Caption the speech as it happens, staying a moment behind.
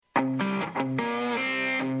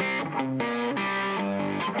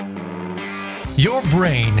Your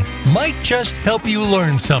brain might just help you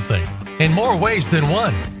learn something in more ways than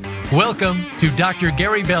one. Welcome to Dr.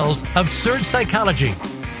 Gary Bell's Absurd Psychology.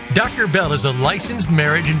 Dr. Bell is a licensed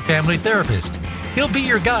marriage and family therapist. He'll be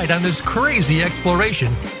your guide on this crazy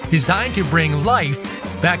exploration designed to bring life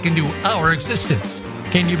back into our existence.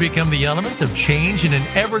 Can you become the element of change in an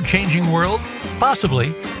ever-changing world?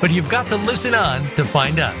 Possibly, but you've got to listen on to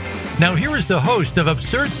find out. Now here is the host of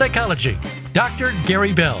Absurd Psychology, Dr.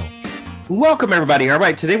 Gary Bell. Welcome, everybody. All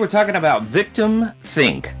right, today we're talking about victim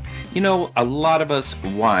think. You know, a lot of us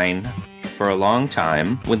whine for a long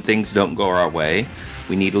time when things don't go our way.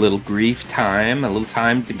 We need a little grief time, a little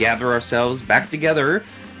time to gather ourselves back together,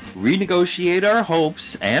 renegotiate our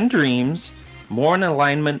hopes and dreams, more in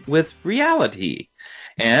alignment with reality.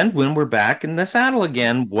 And when we're back in the saddle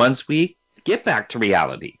again, once we get back to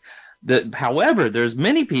reality. However, there's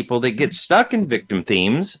many people that get stuck in victim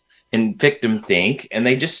themes and victim think, and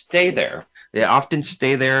they just stay there. They often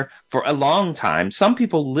stay there for a long time. Some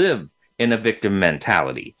people live in a victim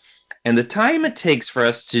mentality. And the time it takes for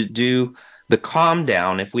us to do the calm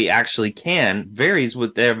down, if we actually can, varies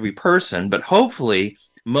with every person. But hopefully,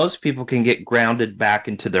 most people can get grounded back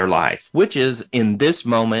into their life, which is in this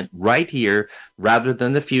moment right here, rather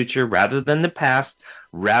than the future, rather than the past,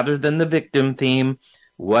 rather than the victim theme.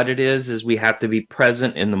 What it is we have to be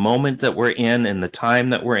present in the moment that we're in the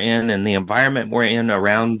time that we're in, and the environment we're in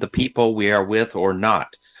around the people we are with or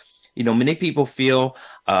not. You know, many people feel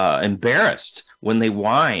embarrassed when they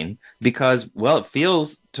whine because, well, it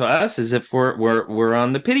feels to us as if we're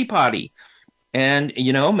on the pity potty. And,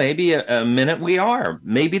 you know, maybe a minute we are.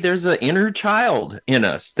 Maybe there's an inner child in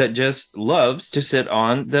us that just loves to sit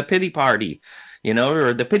on the pity party, you know,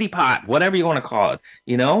 or the pity pot, whatever you want to call it,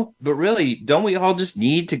 you know. But really, don't we all just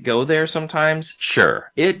need to go there sometimes?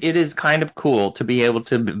 Sure. It is kind of cool to be able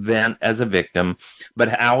to vent as a victim.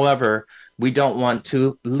 But however, we don't want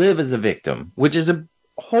to live as a victim, which is a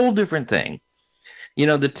whole different thing. You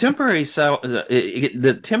know, the temporary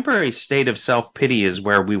state of self-pity is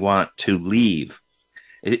where we want to leave.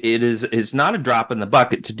 It's not a drop in the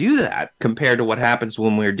bucket to do that compared to what happens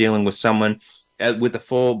when we're dealing with someone with a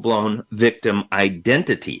full-blown victim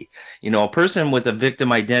identity. You know, a person with a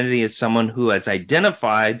victim identity is someone who has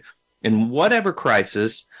identified in whatever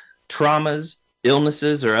crisis, traumas,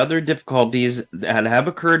 illnesses, or other difficulties that have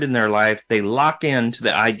occurred in their life, they lock into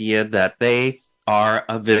the idea that they are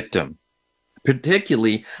a victim,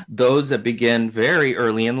 particularly those that begin very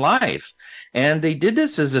early in life. And they did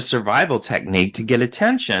this as a survival technique to get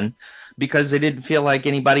attention because they didn't feel like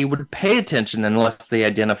anybody would pay attention unless they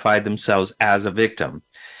identified themselves as a victim.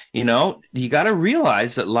 You know, you got to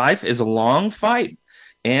realize that life is a long fight,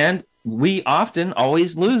 and we often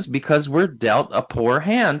always lose because we're dealt a poor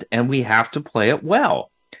hand and we have to play it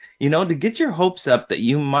well. You know, to get your hopes up that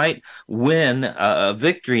you might win a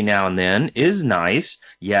victory now and then is nice.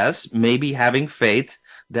 Yes, maybe having faith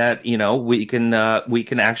that, you know, we can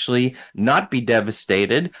actually not be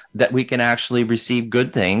devastated, that we can actually receive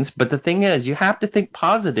good things. But the thing is, you have to think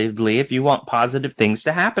positively if you want positive things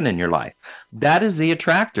to happen in your life. That is the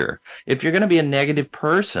attractor. If you're going to be a negative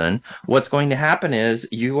person, what's going to happen is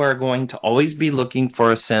you are going to always be looking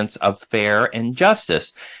for a sense of fair and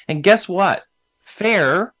justice. And guess what?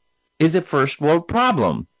 Fair is a first world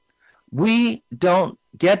problem. We don't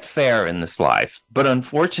get fair in this life, but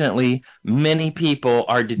unfortunately, many people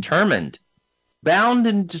are bound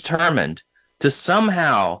and determined to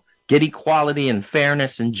somehow get equality and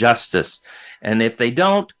fairness and justice. And if they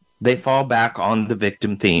don't, they fall back on the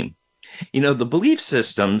victim theme. You know, the belief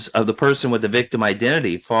systems of the person with the victim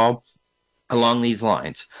identity fall along these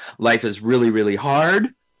lines. Life is really, really hard.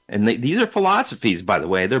 And these are philosophies, by the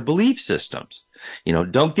way. They're belief systems. You know,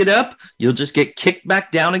 don't get up. You'll just get kicked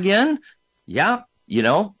back down again. Yeah. You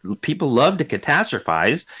know, people love to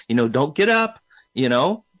catastrophize. You know, don't get up. You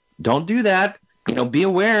know, don't do that. You know, be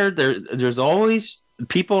aware there's always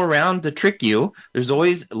people around to trick you. There's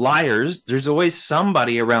always liars. There's always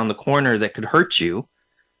somebody around the corner that could hurt you.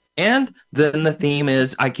 And then the theme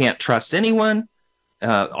is, I can't trust anyone.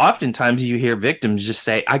 Oftentimes you hear victims just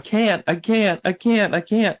say, I can't.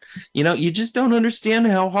 You know, you just don't understand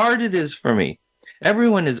how hard it is for me.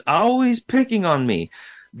 Everyone is always picking on me.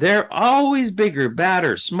 They're always bigger,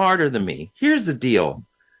 badder, smarter than me. Here's the deal.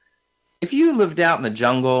 If you lived out in the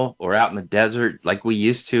jungle or out in the desert like we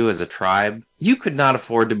used to as a tribe, you could not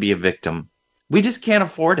afford to be a victim. We just can't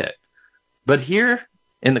afford it. But here,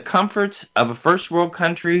 in the comforts of a first world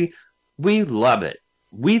country, we love it.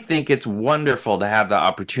 We think it's wonderful to have the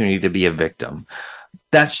opportunity to be a victim.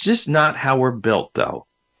 That's just not how we're built, though.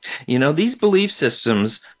 These belief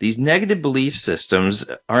systems, these negative belief systems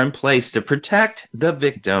are in place to protect the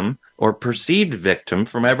victim or perceived victim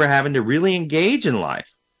from ever having to really engage in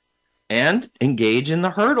life and engage in the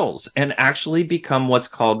hurdles and actually become what's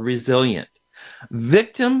called resilient.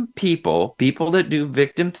 Victim people that do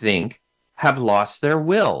victim think, have lost their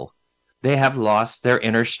will. They have lost their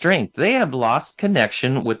inner strength. They have lost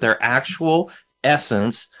connection with their actual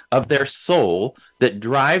essence of their soul that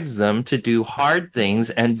drives them to do hard things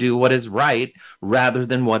and do what is right rather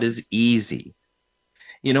than what is easy.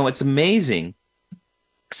 It's amazing.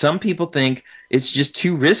 Some people think it's just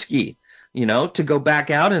too risky, to go back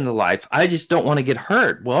out into life. I just don't want to get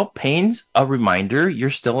hurt. Well, pain's a reminder you're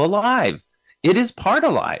still alive. It is part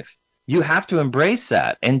of life. You have to embrace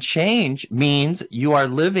that. And change means you are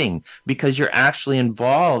living because you're actually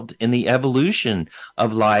involved in the evolution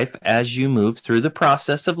of life as you move through the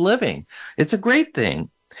process of living. It's a great thing.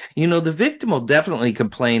 The victim will definitely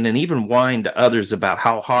complain and even whine to others about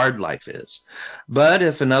how hard life is. But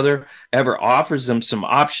if another ever offers them some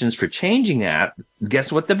options for changing that,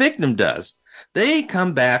 guess what the victim does? They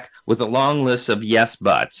come back with a long list of yes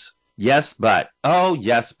buts. Yes, but, oh,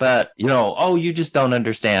 yes, but, oh, you just don't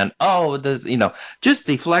understand. Oh, just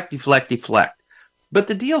deflect. But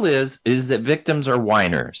the deal is that victims are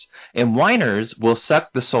whiners, and whiners will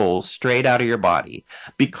suck the soul straight out of your body,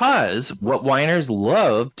 because what whiners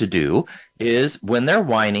love to do is when they're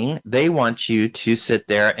whining, they want you to sit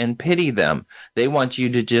there and pity them. They want you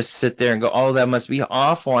to just sit there and go, oh, that must be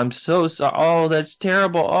awful. I'm so sorry. Oh, that's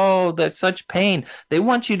terrible. Oh, that's such pain. They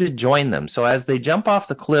want you to join them. So as they jump off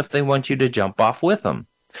the cliff, they want you to jump off with them.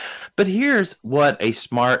 But here's what a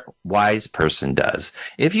smart, wise person does.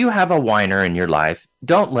 If you have a whiner in your life,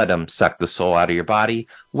 don't let them suck the soul out of your body.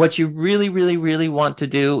 What you really, really, really want to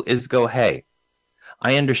do is go, hey,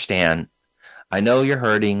 I understand. I know you're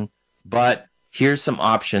hurting, but here's some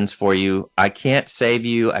options for you. I can't save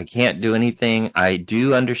you. I can't do anything. I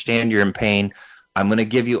do understand you're in pain. I'm going to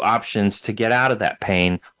give you options to get out of that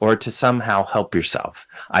pain or to somehow help yourself.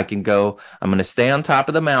 I'm going to stay on top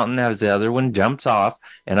of the mountain as the other one jumps off,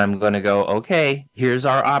 and I'm going to go, okay, here's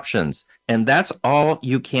our options. And that's all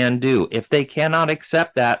you can do. If they cannot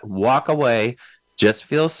accept that, walk away, just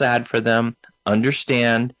feel sad for them,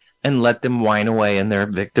 understand, and let them whine away in their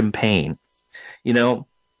victim pain.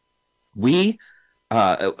 We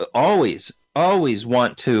always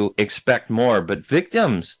want to expect more, but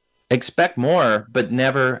victims expect more, but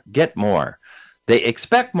never get more. They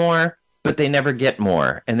expect more, but they never get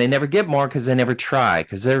more. And they never get more because they never try,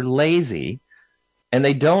 because they're lazy and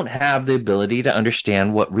they don't have the ability to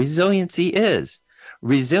understand what resiliency is.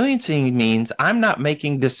 Resiliency means I'm not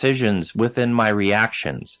making decisions within my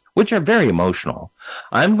reactions, which are very emotional.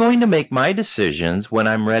 I'm going to make my decisions when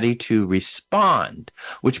I'm ready to respond,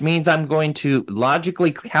 which means I'm going to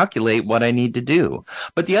logically calculate what I need to do.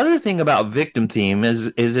 But the other thing about victim theme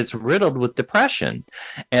is it's riddled with depression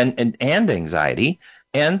and anxiety.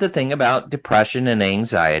 And the thing about depression and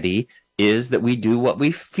anxiety is that we do what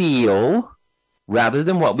we feel rather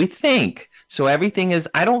than what we think. So everything is,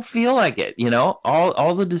 I don't feel like it,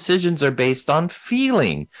 all the decisions are based on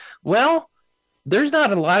feeling. Well, there's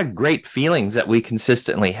not a lot of great feelings that we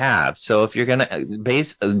consistently have. So if you're going to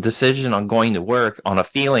base a decision on going to work on a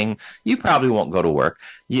feeling, you probably won't go to work.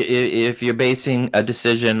 If you're basing a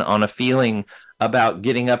decision on a feeling about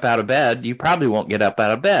getting up out of bed, you probably won't get up out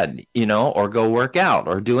of bed, or go work out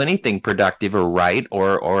or do anything productive or right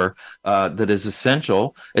or that is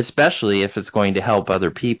essential, especially if it's going to help other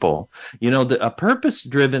people. A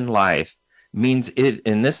purpose-driven life means it,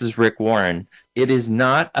 and this is Rick Warren, it is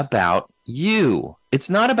not about you. It's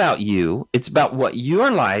not about you. It's about what your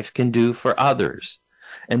life can do for others.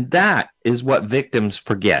 And that is what victims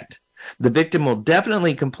forget. The victim will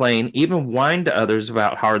definitely complain, even whine to others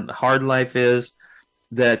about how hard life is,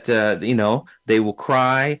 that, they will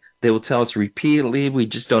cry. They will tell us repeatedly, we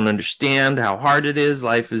just don't understand how hard it is.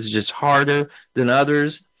 Life is just harder than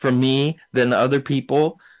others, for me, than other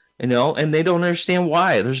people, and they don't understand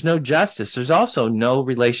why. There's no justice. There's also no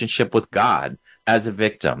relationship with God as a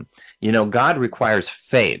victim. God requires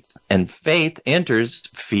faith, and faith enters,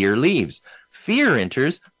 fear leaves. Fear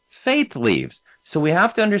enters, faith leaves. So we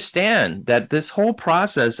have to understand that this whole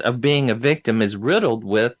process of being a victim is riddled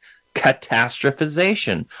with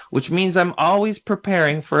catastrophization, which means I'm always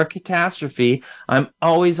preparing for a catastrophe. I'm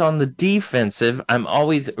always on the defensive. I'm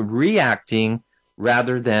always reacting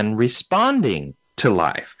rather than responding to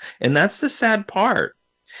life. And that's the sad part.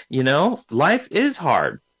 Life is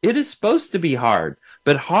hard. It is supposed to be hard,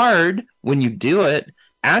 but hard, when you do it,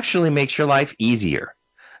 actually makes your life easier.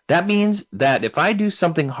 That means that if I do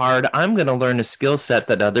something hard, I'm going to learn a skill set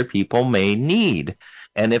that other people may need.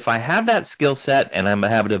 And if I have that skill set and I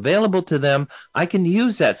have it available to them, I can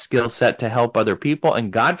use that skill set to help other people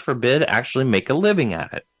and, God forbid, actually make a living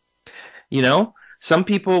at it. You know, some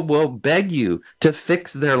people will beg you to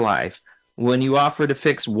fix their life when you offer to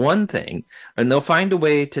fix one thing, and they'll find a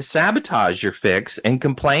way to sabotage your fix and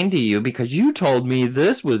complain to you because you told me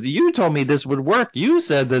this would work. You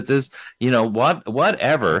said that this,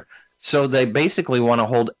 whatever. So they basically want to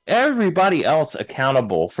hold everybody else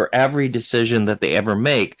accountable for every decision that they ever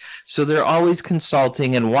make. So they're always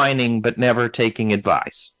consulting and whining, but never taking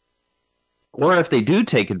advice. Or if they do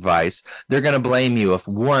take advice, they're going to blame you if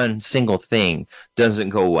one single thing doesn't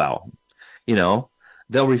go well.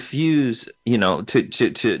 They'll refuse,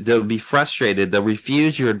 they'll be frustrated. They'll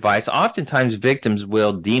refuse your advice. Oftentimes victims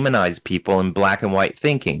will demonize people in black and white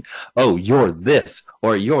thinking. Oh, you're this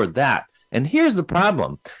or you're that. And here's the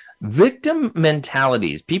problem. Victim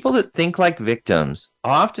mentalities, people that think like victims,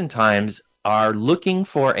 oftentimes are looking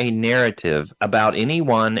for a narrative about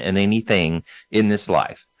anyone and anything in this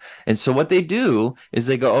life. And so what they do is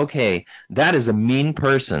they go, okay, that is a mean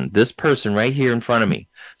person, this person right here in front of me.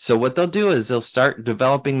 So what they'll do is they'll start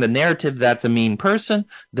developing the narrative that's a mean person.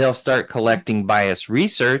 They'll start collecting bias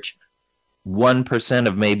research, 1%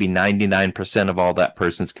 of maybe 99% of all that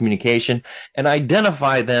person's communication, and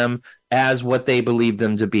identify them as what they believe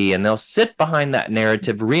them to be. And they'll sit behind that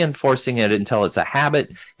narrative, reinforcing it until it's a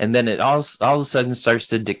habit. And then it all of a sudden starts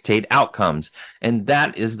to dictate outcomes. And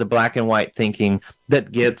that is the black and white thinking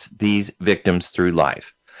that gets these victims through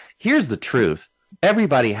life. Here's the truth.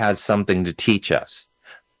 Everybody has something to teach us.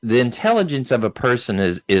 The intelligence of a person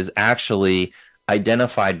is actually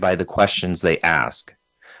identified by the questions they ask.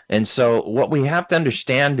 And so what we have to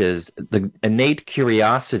understand is the innate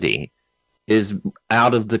curiosity is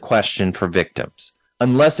out of the question for victims,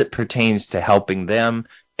 unless it pertains to helping them,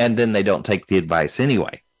 and then they don't take the advice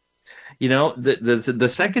anyway.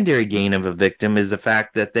 The secondary gain of a victim is the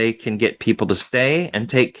fact that they can get people to stay and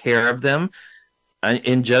take care of them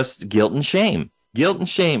in just guilt and shame. Guilt and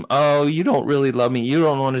shame. Oh, you don't really love me. You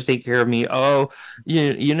don't want to take care of me. Oh,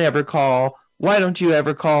 you never call. Why don't you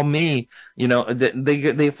ever call me?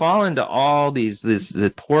 They fall into all this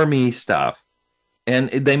poor me stuff. And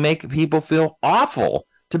they make people feel awful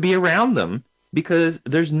to be around them because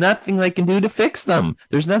there's nothing they can do to fix them.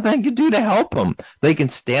 There's nothing they can do to help them. They can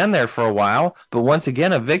stand there for a while, but once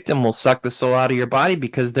again, a victim will suck the soul out of your body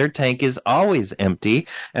because their tank is always empty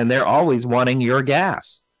and they're always wanting your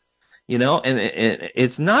gas. And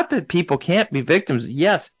it's not that people can't be victims.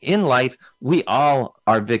 Yes, in life, we all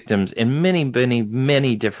are victims in many, many,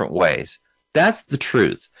 many different ways. That's the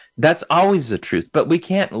truth. That's always the truth. But we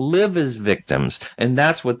can't live as victims. And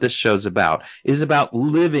that's what this show's about, is about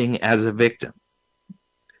living as a victim.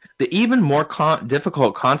 The even more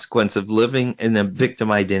difficult consequence of living in a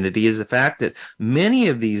victim identity is the fact that many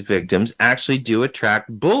of these victims actually do attract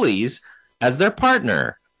bullies as their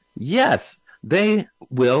partner. Yes, they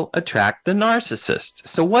will attract the narcissist.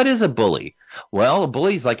 So what is a bully? Well, a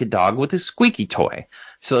bully is like a dog with a squeaky toy.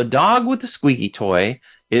 So a dog with a squeaky toy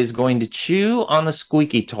is going to chew on the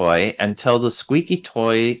squeaky toy until the squeaky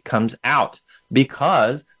toy comes out,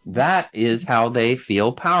 because that is how they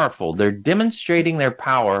feel powerful. They're demonstrating their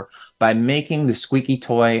power by making the squeaky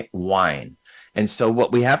toy whine. And so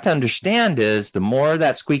what we have to understand is the more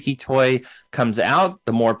that squeaky toy comes out,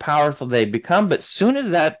 the more powerful they become. But soon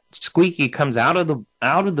as that squeaky comes out of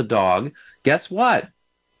the dog, guess what?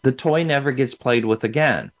 The toy never gets played with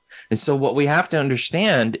again. And so what we have to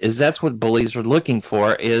understand is that's what bullies are looking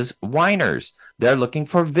for, is whiners. They're looking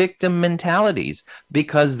for victim mentalities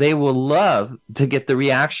because they will love to get the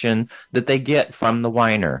reaction that they get from the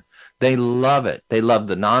whiner. They love it. They love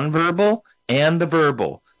the nonverbal and the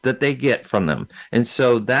verbal that they get from them. And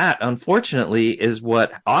so that, unfortunately, is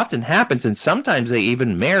what often happens. And sometimes they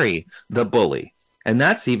even marry the bully. And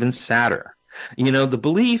that's even sadder. The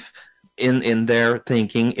belief in their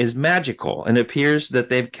thinking is magical, and it appears that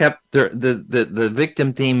they've kept the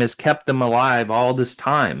victim theme has kept them alive all this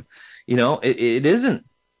time. It isn't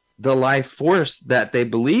the life force that they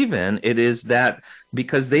believe in. It is that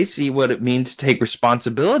because they see what it means to take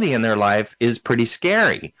responsibility in their life is pretty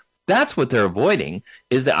scary. That's what they're avoiding,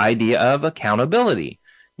 is the idea of accountability.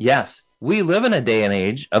 Yes, we live in a day and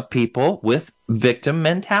age of people with victim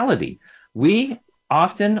mentality. We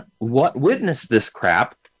often witness this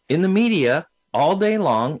crap in the media all day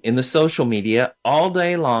long, in the social media all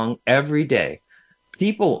day long, every day.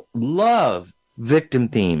 People love victim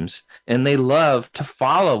themes, and they love to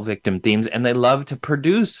follow victim themes, and they love to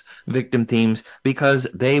produce victim themes because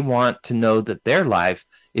they want to know that their life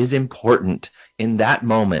is important in that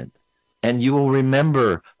moment. And you will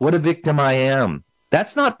remember what a victim I am.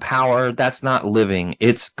 That's not power. That's not living.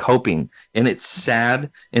 It's coping, and it's sad,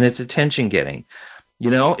 and it's attention getting.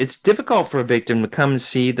 It's difficult for a victim to come and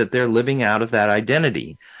see that they're living out of that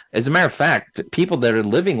identity. As a matter of fact, people that are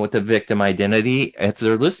living with a victim identity, if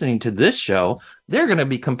they're listening to this show, they're going to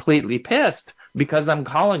be completely pissed because I'm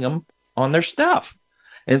calling them on their stuff.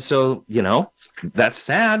 And so, that's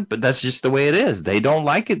sad, but that's just the way it is. They don't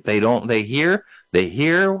like it. They hear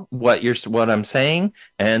what I'm saying,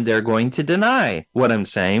 and they're going to deny what I'm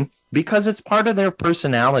saying because it's part of their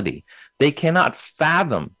personality. They cannot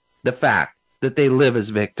fathom the fact that they live as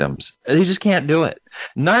victims. They just can't do it.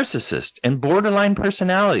 Narcissists and borderline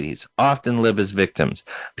personalities often live as victims.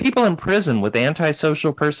 People in prison with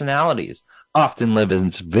antisocial personalities often live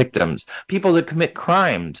as victims. People that commit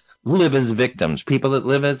crimes live as victims. People that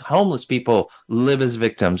live as homeless people live as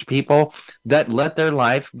victims. People that let their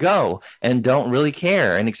life go and don't really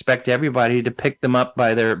care and expect everybody to pick them up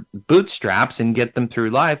by their bootstraps and get them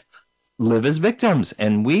through life live as victims.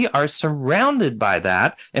 And we are surrounded by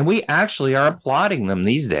that, and we actually are applauding them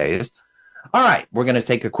these days. All right, we're going to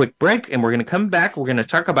take a quick break, and we're going to come back. We're going to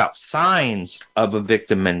talk about signs of a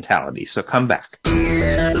victim mentality. So come back.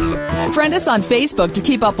 Friend us on Facebook to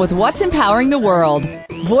keep up with what's empowering the world.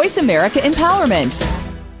 Voice America Empowerment.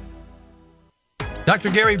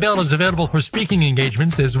 Dr. Gary Bell is available for speaking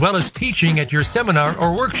engagements as well as teaching at your seminar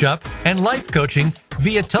or workshop and life coaching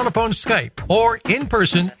via telephone, Skype, or in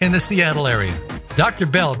person in the Seattle area. Dr.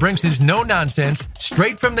 Bell brings his no-nonsense,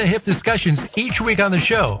 straight-from-the-hip discussions each week on the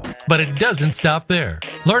show, but it doesn't stop there.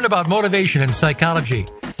 Learn about motivation and psychology,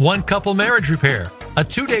 one-couple marriage repair, a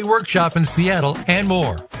 2-day workshop in Seattle, and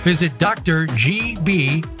more. Visit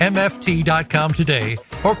drgbmft.com today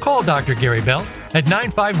or call Dr. Gary Bell at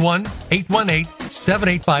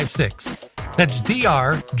 951-818-7856. That's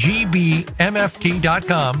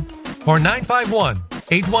drgbmft.com or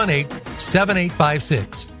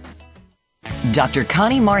 951-818-7856. Dr.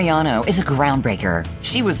 Connie Mariano is a groundbreaker.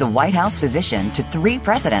 She was the White House physician to 3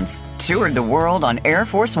 presidents, toured the world on Air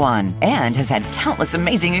Force One, and has had countless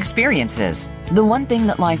amazing experiences. The one thing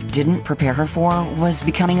that life didn't prepare her for was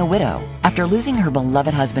becoming a widow. After losing her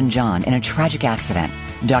beloved husband John in a tragic accident,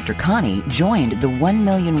 Dr. Connie joined the 1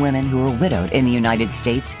 million women who are widowed in the United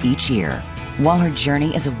States each year. While her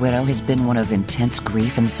journey as a widow has been one of intense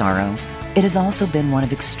grief and sorrow, it has also been one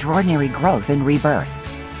of extraordinary growth and rebirth.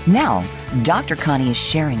 Now, Dr. Connie is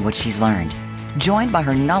sharing what she's learned, joined by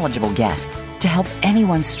her knowledgeable guests to help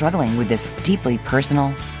anyone struggling with this deeply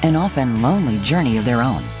personal and often lonely journey of their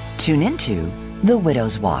own. Tune into The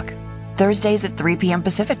Widow's Walk, Thursdays at 3 p.m.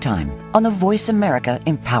 Pacific Time on the Voice America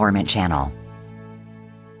Empowerment Channel.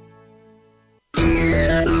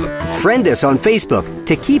 Friend us on Facebook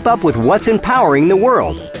to keep up with what's empowering the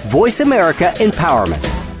world. Voice America Empowerment.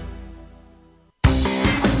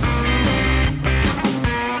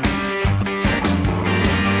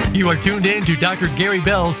 You are tuned in to Dr. Gary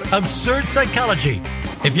Bell's Absurd Psychology.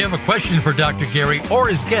 If you have a question for Dr. Gary or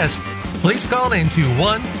his guest, please call in to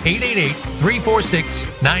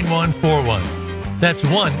 1-888-346-9141. That's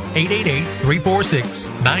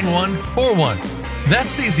 1-888-346-9141.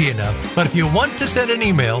 That's easy enough, but if you want to send an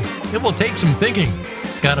email, it will take some thinking.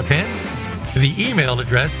 Got a pen? The email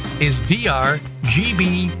address is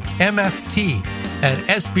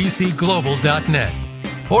drgbmft@sbcglobal.net.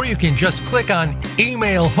 Or you can just click on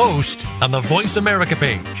Email Host on the Voice America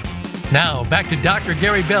page. Now, back to Dr.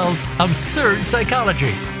 Gary Bell's Absurd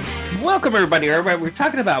Psychology. Welcome, everybody. We're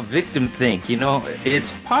talking about victim think.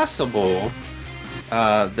 It's possible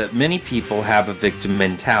that many people have a victim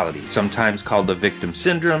mentality, sometimes called a victim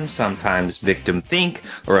syndrome, sometimes victim think,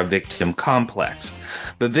 or a victim complex.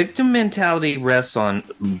 But victim mentality rests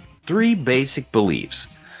on 3 basic beliefs.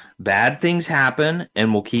 Bad things happen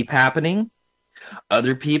and will keep happening.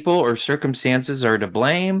 Other people or circumstances are to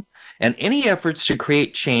blame, and any efforts to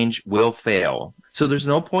create change will fail. So there's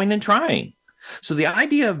no point in trying. So the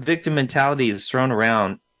idea of victim mentality is thrown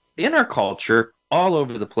around in our culture all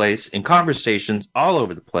over the place, in conversations all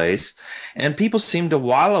over the place, and people seem to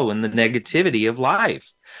wallow in the negativity of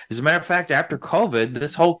life. As a matter of fact, after COVID,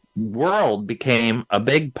 this whole world became a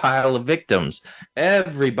big pile of victims.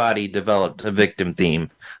 Everybody developed a victim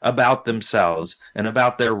theme about themselves and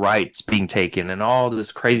about their rights being taken and all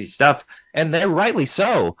this crazy stuff. And they're rightly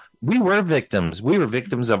so. We were victims. We were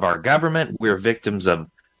victims of our government. We were victims of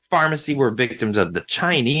pharmacy. We're victims of the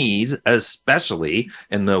Chinese, especially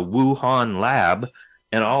in the Wuhan lab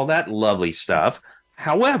and all that lovely stuff.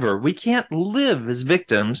 However, we can't live as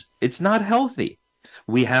victims. It's not healthy.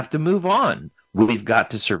 We have to move on. We've got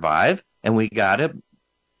to survive, and we got to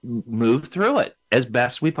move through it as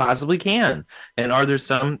best we possibly can. And are there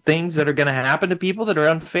some things that are going to happen to people that are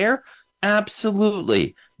unfair?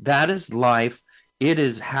 Absolutely. That is life. It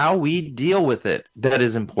is how we deal with it that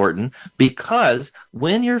is important, because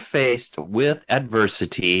when you're faced with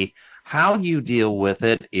adversity, how you deal with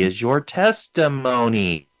it is your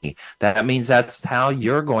testimony. That means that's how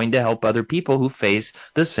you're going to help other people who face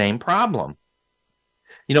the same problem.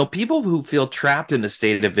 People who feel trapped in a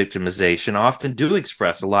state of victimization often do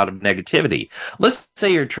express a lot of negativity. Let's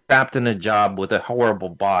say you're trapped in a job with a horrible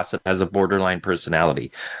boss that has a borderline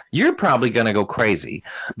personality. You're probably going to go crazy,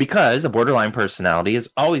 because a borderline personality is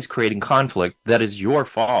always creating conflict that is your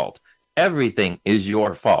fault. Everything is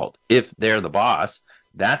your fault. If they're the boss,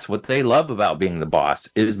 that's what they love about being the boss,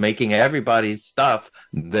 is making everybody's stuff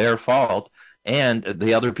their fault and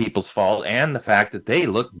the other people's fault, and the fact that they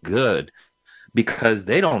look good, because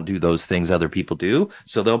they don't do those things other people do.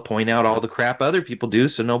 So they'll point out all the crap other people do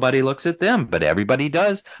so nobody looks at them. But everybody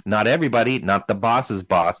does. Not everybody, not the boss's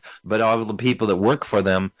boss, but all the people that work for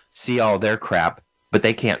them see all their crap, but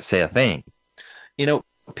they can't say a thing.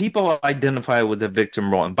 People identify with the victim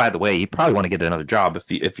role. And by the way, you probably want to get another job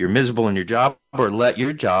if you're miserable in your job, or let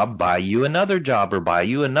your job buy you another job, or buy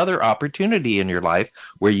you another opportunity in your life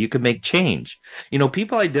where you can make change.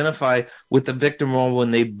 People identify with the victim role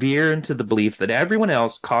when they veer into the belief that everyone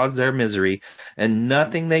else caused their misery and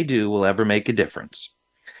nothing they do will ever make a difference.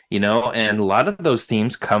 And a lot of those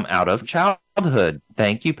themes come out of childhood.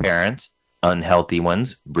 Thank you, parents. Unhealthy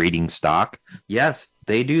ones, breeding stock. Yes,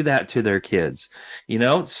 they do that to their kids.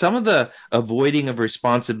 Some of the avoiding of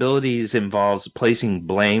responsibilities involves placing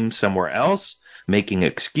blame somewhere else, making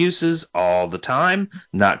excuses all the time,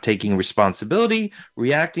 not taking responsibility,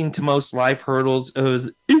 reacting to most life hurdles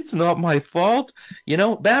as, it's not my fault.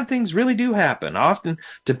 Bad things really do happen, often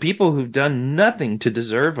to people who've done nothing to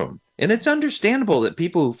deserve them. And it's understandable that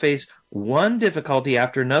people who face one difficulty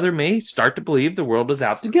after another may start to believe the world is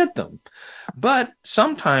out to get them. But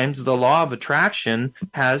sometimes the law of attraction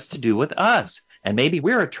has to do with us. And maybe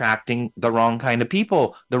we're attracting the wrong kind of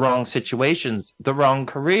people, the wrong situations, the wrong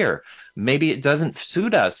career. Maybe it doesn't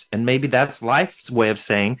suit us. And maybe that's life's way of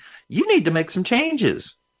saying, you need to make some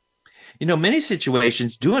changes. Many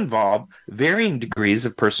situations do involve varying degrees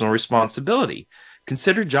of personal responsibility.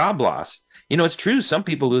 Consider job loss. It's true, some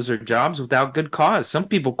people lose their jobs without good cause. Some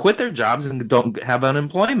people quit their jobs and don't have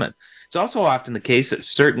unemployment. It's also often the case that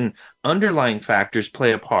certain underlying factors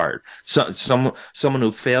play a part. Someone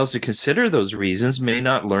who fails to consider those reasons may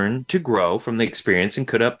not learn to grow from the experience and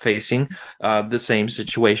could up facing the same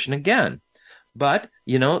situation again. But,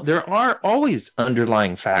 there are always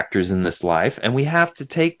underlying factors in this life, and we have to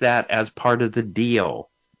take that as part of the deal.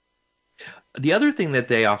 The other thing that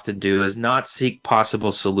they often do is not seek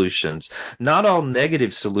possible solutions. Not all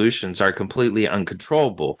negative solutions are completely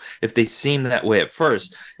uncontrollable if they seem that way at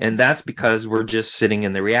first, and that's because we're just sitting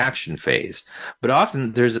in the reaction phase. But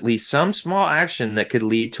often there's at least some small action that could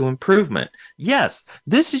lead to improvement. Yes,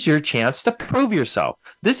 this is your chance to prove yourself.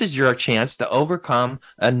 This is your chance to overcome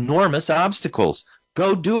enormous obstacles.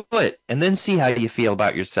 Go do it and then see how you feel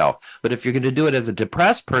about yourself. But if you're going to do it as a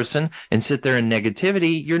depressed person and sit there in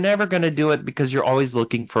negativity, you're never going to do it, because you're always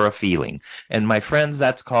looking for a feeling. And my friends,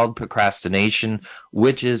 that's called procrastination,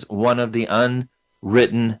 which is one of the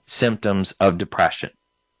unwritten symptoms of depression.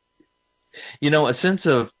 A sense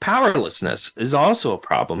of powerlessness is also a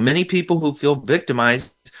problem. Many people who feel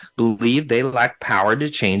victimized believe they lack power to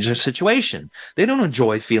change their situation. They don't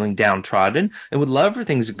enjoy feeling downtrodden and would love for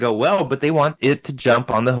things to go well, but they want it to jump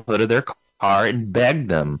on the hood of their car and beg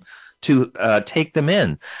them to take them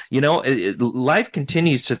in. Life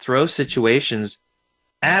continues to throw situations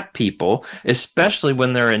at people, especially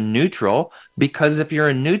when they're in neutral, because if you're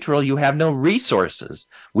in neutral, you have no resources.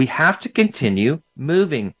 We have to continue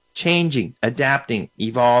moving, changing, adapting,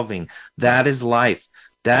 evolving. That is life.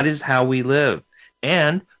 That is how we live.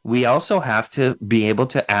 And we also have to be able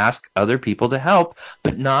to ask other people to help,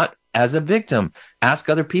 but not as a victim. Ask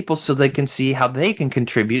other people so they can see how they can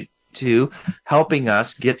contribute to helping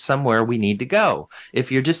us get somewhere we need to go.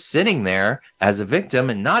 If you're just sitting there as a victim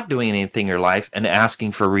and not doing anything in your life and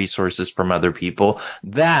asking for resources from other people,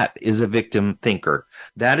 that is a victim thinker.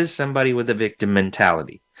 That is somebody with a victim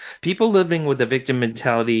mentality. People living with a victim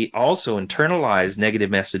mentality also internalize negative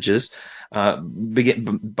messages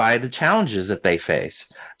by the challenges that they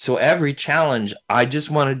face. So every challenge, I just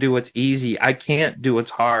want to do what's easy. I can't do what's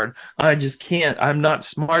hard. I just can't. I'm not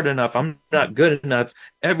smart enough. I'm not good enough.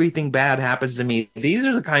 Everything bad happens to me. These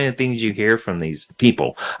are the kind of things you hear from these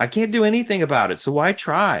people. I can't do anything about it, so why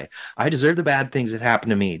try? I deserve the bad things that happen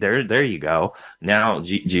to me. There you go. Now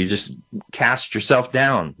you just cast yourself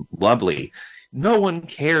down. Lovely. No one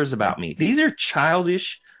cares about me. These are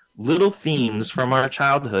childish little themes from our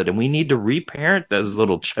childhood, and we need to reparent those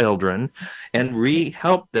little children and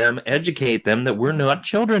help them, educate them that we're not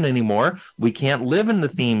children anymore. We can't live in the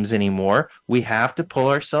themes anymore. We have to pull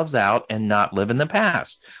ourselves out and not live in the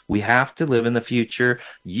past. We have to live in the future.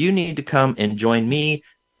 You need to come and join me.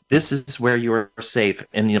 This is where you're safe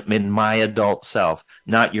in my adult self,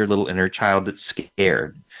 not your little inner child that's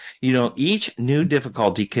scared. Each new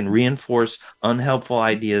difficulty can reinforce unhelpful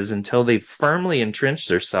ideas until they firmly entrench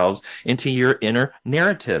themselves into your inner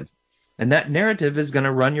narrative. And that narrative is going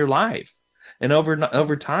to run your life. And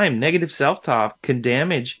over time, negative self-talk can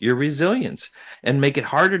damage your resilience and make it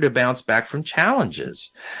harder to bounce back from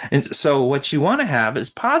challenges. And so what you want to have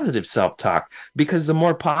is positive self-talk, because the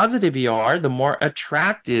more positive you are, the more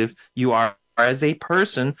attractive you are as a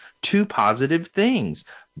person to positive things,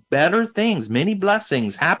 better things. Many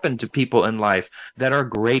blessings happen to people in life that are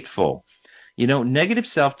grateful. Negative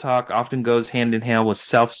self-talk often goes hand in hand with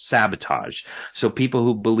self-sabotage. So people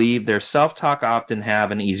who believe their self-talk often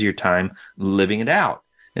have an easier time living it out.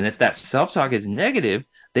 And if that self-talk is negative,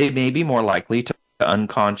 they may be more likely to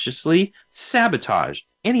unconsciously sabotage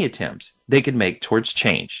any attempts they could make towards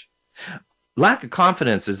change. Lack of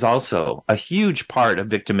confidence is also a huge part of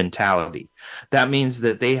victim mentality. That means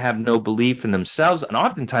that they have no belief in themselves, and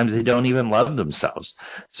oftentimes they don't even love themselves.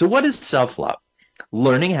 So what is self-love?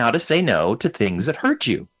 Learning how to say no to things that hurt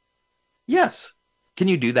you. Yes. Can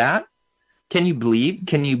you do that? Can you believe?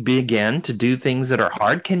 Can you begin to do things that are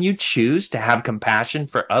hard? Can you choose to have compassion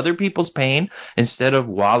for other people's pain instead of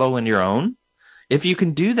wallow in your own? If you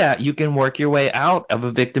can do that, you can work your way out of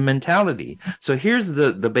a victim mentality. So here's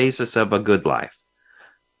the basis of a good life.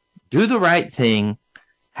 Do the right thing.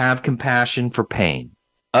 Have compassion for pain,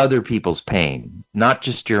 other people's pain, not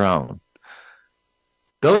just your own.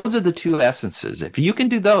 Those are the two essences. If you can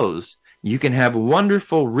do those, you can have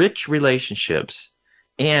wonderful, rich relationships,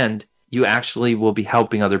 and you actually will be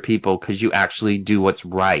helping other people because you actually do what's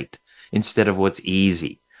right instead of what's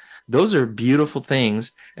easy. Those are beautiful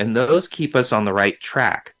things, and those keep us on the right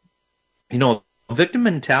track. Victim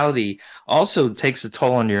mentality also takes a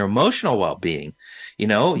toll on your emotional well-being.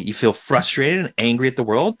 You feel frustrated and angry at the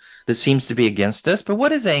world that seems to be against us. But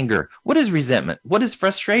what is anger? What is resentment? What is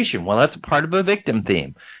frustration? Well, that's a part of a victim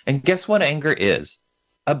theme. And guess what anger is?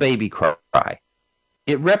 A baby cry.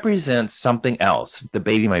 It represents something else. The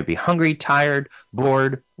baby might be hungry, tired,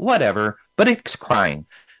 bored, whatever, but it's crying.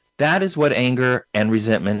 That is what anger and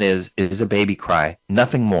resentment is a baby cry,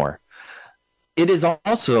 nothing more. It is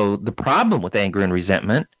also the problem with anger and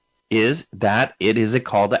resentment is that it is a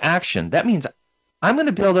call to action. That means I'm going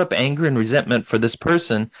to build up anger and resentment for this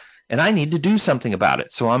person, and I need to do something about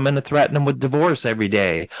it. So I'm going to threaten them with divorce every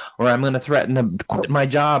day, or I'm going to threaten to quit my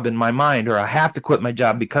job in my mind, or I have to quit my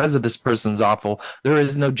job because of this person's awful. There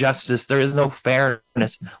is no justice. There is no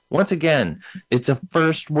fairness. Once again, it's a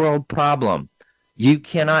first world problem. You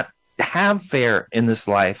cannot have fair in this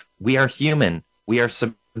life. We are human. We are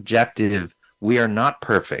subjective. We are not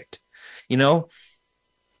perfect.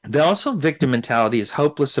 Also, victim mentality is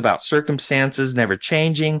hopeless about circumstances never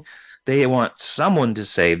changing. They want someone to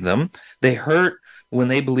save them. They hurt when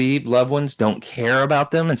they believe loved ones don't care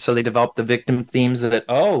about them. And so they develop the victim themes that,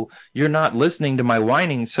 oh, you're not listening to my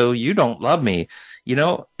whining, so you don't love me.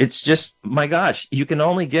 It's just, my gosh, you can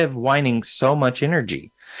only give whining so much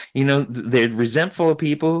energy. They're resentful of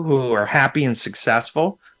people who are happy and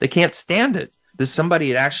successful. They can't stand it. Does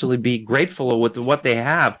somebody actually be grateful with what they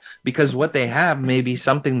have, because what they have may be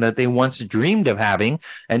something that they once dreamed of having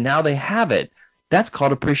and now they have it. That's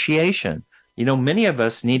called appreciation. Many of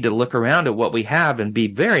us need to look around at what we have and be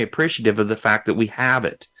very appreciative of the fact that we have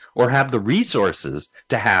it or have the resources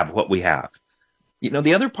to have what we have.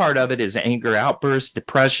 The other part of it is anger outbursts,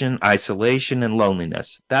 depression, isolation, and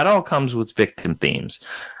loneliness. That all comes with victim themes.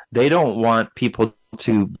 They don't want people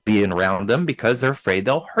to be around them because they're afraid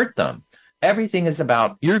they'll hurt them. Everything is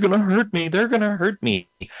about, you're going to hurt me, they're going to hurt me.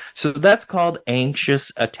 So that's called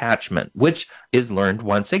anxious attachment, which is learned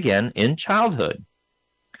once again in childhood.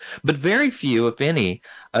 But very few, if any,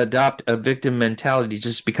 adopt a victim mentality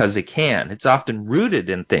just because they can. It's often rooted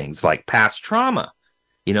in things like past trauma.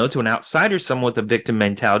 To an outsider, someone with a victim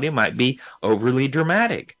mentality might be overly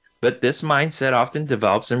dramatic. But this mindset often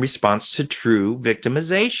develops in response to true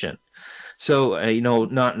victimization. So,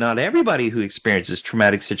 not everybody who experiences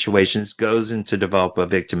traumatic situations goes into develop a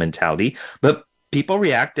victim mentality, but people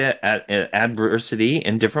react at adversity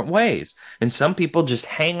in different ways. And some people just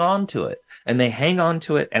hang on to it, and they hang on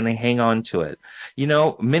to it, and they hang on to it.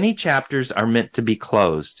 Many chapters are meant to be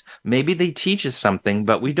closed. Maybe they teach us something,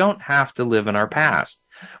 but we don't have to live in our past.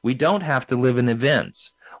 We don't have to live in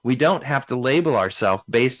events. We don't have to label ourselves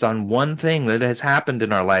based on one thing that has happened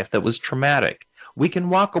in our life that was traumatic. We can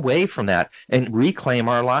walk away from that and reclaim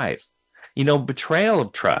our life. Betrayal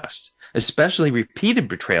of trust, especially repeated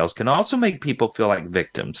betrayals, can also make people feel like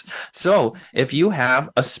victims. So if you have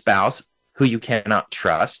a spouse who you cannot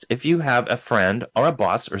trust, if you have a friend or a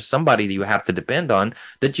boss or somebody that you have to depend on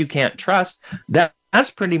that you can't trust, that's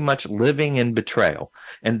pretty much living in betrayal.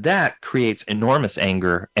 And that creates enormous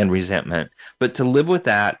anger and resentment. But to live with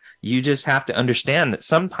that, you just have to understand that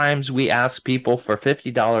sometimes we ask people for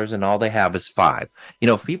 $50 and all they have is $5.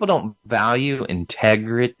 If people don't value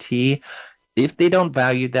integrity, if they don't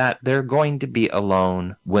value that, they're going to be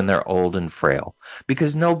alone when they're old and frail,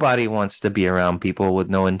 because nobody wants to be around people with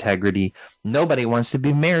no integrity. Nobody wants to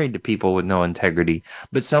be married to people with no integrity.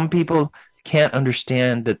 But some people can't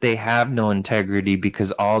understand that they have no integrity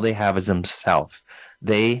because all they have is themselves.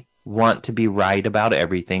 They want to be right about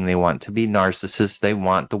everything. They want to be narcissists. They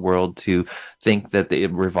want the world to think that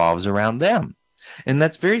it revolves around them. And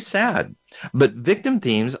that's very sad. But victim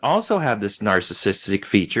themes also have this narcissistic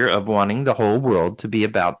feature of wanting the whole world to be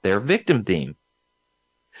about their victim theme.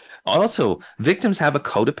 Also, victims have a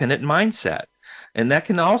codependent mindset, and that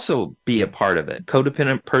can also be a part of it.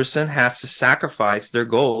 Codependent person has to sacrifice their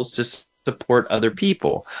goals to support other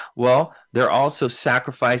people. Well, they're also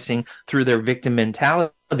sacrificing through their victim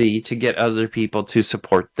mentality to get other people to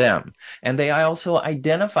support them. And they also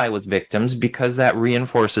identify with victims because that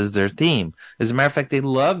reinforces their theme. As a matter of fact, they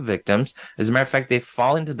love victims. As a matter of fact, they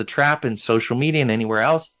fall into the trap in social media and anywhere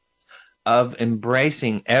else of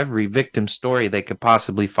embracing every victim story they could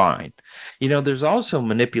possibly find. There's also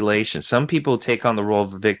manipulation. Some people take on the role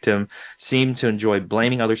of a victim, seem to enjoy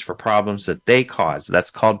blaming others for problems that they caused.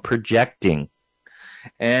 That's called projecting.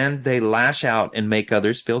 And they lash out and make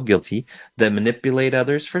others feel guilty. They manipulate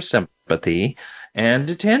others for sympathy and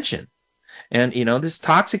attention. And, this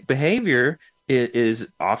toxic behavior is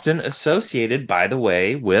often associated, by the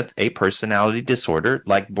way, with a personality disorder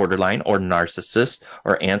like borderline or narcissist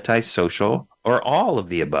or antisocial or all of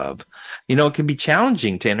the above. It can be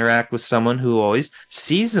challenging to interact with someone who always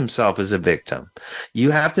sees themselves as a victim.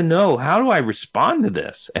 You have to know, how do I respond to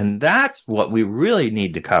this? And that's what we really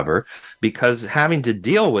need to cover, because having to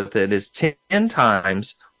deal with it is 10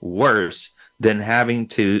 times worse than having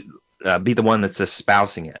to be the one that's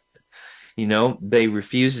espousing it. They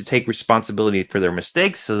refuse to take responsibility for their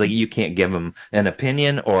mistakes so that you can't give them an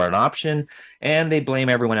opinion or an option, and they blame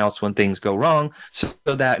everyone else when things go wrong. So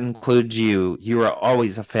that includes you. You are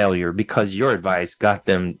always a failure because your advice got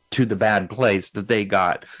them to the bad place that they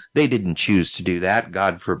got. They didn't choose to do that,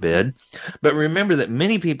 God forbid. But remember that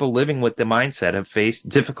many people living with the mindset have faced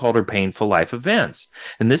difficult or painful life events.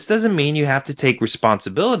 And this doesn't mean you have to take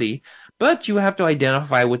responsibility, but you have to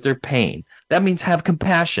identify with their pain. That means have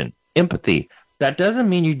compassion. Empathy. That doesn't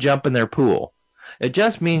mean you jump in their pool. It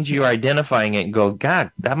just means you're identifying it and go,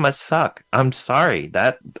 God, that must suck. I'm sorry.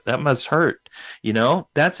 That must hurt.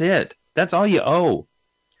 That's it. That's all you owe.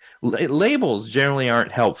 Labels generally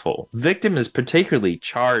aren't helpful. Victim is particularly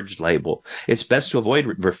charged label. It's best to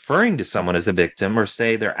avoid referring to someone as a victim or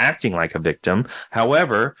say they're acting like a victim.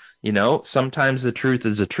 However, sometimes the truth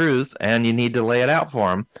is the truth and you need to lay it out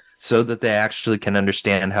for them so that they actually can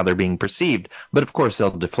understand how they're being perceived. But of course,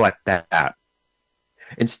 they'll deflect that.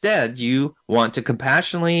 Instead, you want to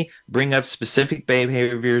compassionately bring up specific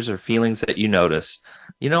behaviors or feelings that you notice.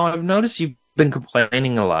 I've noticed you've been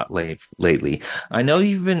complaining a lot lately. I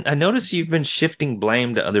notice you've been shifting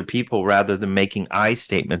blame to other people rather than making I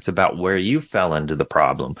statements about where you fell into the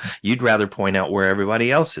problem. You'd rather point out where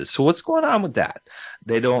everybody else is. So what's going on with that?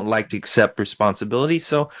 They don't like to accept responsibility.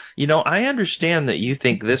 So, I understand that you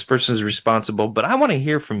think this person is responsible, but I want to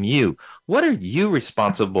hear from you. What are you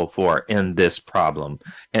responsible for in this problem?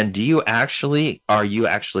 And are you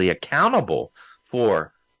actually accountable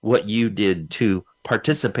for what you did to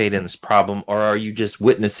participate in this problem, or are you just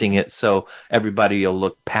witnessing it so everybody will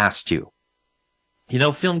look past you?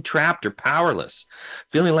 Feeling trapped or powerless,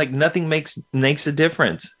 feeling like nothing makes a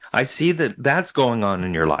difference. I see that that's going on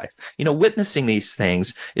in your life. Witnessing these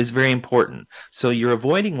things is very important. So you're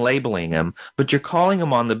avoiding labeling them, but you're calling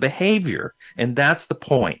them on the behavior. And that's the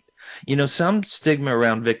point. Some stigma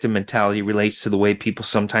around victim mentality relates to the way people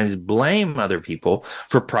sometimes blame other people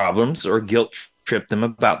for problems or guilt trip them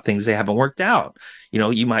about things they haven't worked out.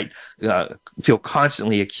 You might feel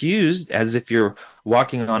constantly accused as if you're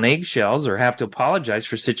walking on eggshells or have to apologize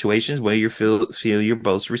for situations where you feel you're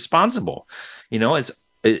both responsible. It's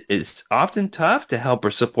it's often tough to help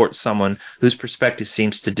or support someone whose perspective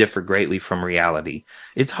seems to differ greatly from reality.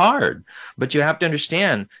 It's hard, but you have to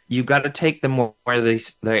understand you've got to take them where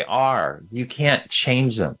they are. You can't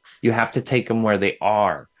change them. You have to take them where they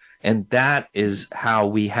are. And that is how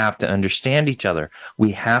we have to understand each other.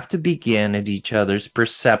 We have to begin at each other's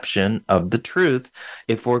perception of the truth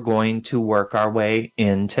if we're going to work our way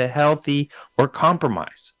into healthy or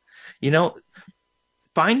compromised.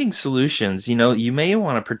 Finding solutions, you may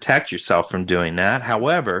want to protect yourself from doing that.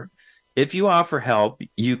 However, if you offer help,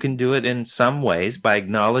 you can do it in some ways by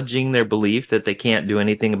acknowledging their belief that they can't do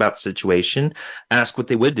anything about the situation, ask what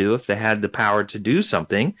they would do if they had the power to do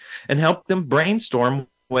something, and help them brainstorm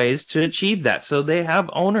ways to achieve that so they have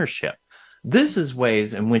ownership. This is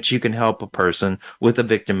ways in which you can help a person with a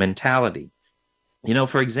victim mentality.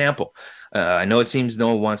 For example, I know it seems no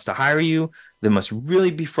one wants to hire you. That must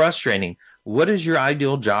really be frustrating. What does your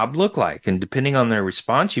ideal job look like? And depending on their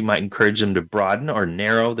response, you might encourage them to broaden or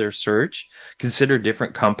narrow their search, consider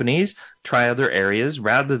different companies, try other areas,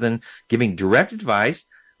 rather than giving direct advice,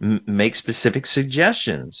 make specific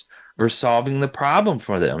suggestions or solving the problem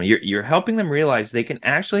for them. You're helping them realize they can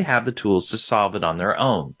actually have the tools to solve it on their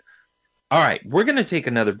own. All right, we're going to take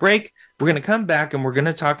another break. We're going to come back and we're going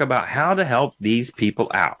to talk about how to help these people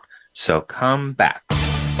out. So come back.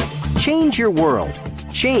 Change your world.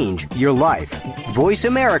 Change your life.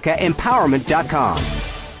 VoiceAmericaEmpowerment.com.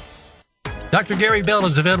 Dr. Gary Bell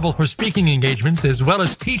is available for speaking engagements as well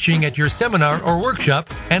as teaching at your seminar or workshop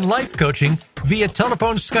and life coaching via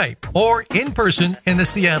telephone, Skype, or in person in the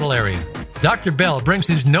Seattle area. Dr. Bell brings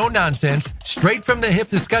his no-nonsense, straight-from-the-hip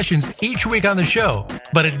discussions each week on the show,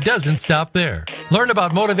 but it doesn't stop there. Learn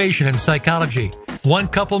about motivation and psychology,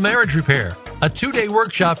 one-couple marriage repair, a 2-day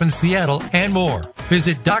workshop in Seattle, and more.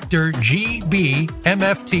 Visit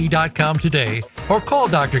drgbmft.com today or call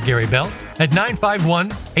Dr. Gary Bell at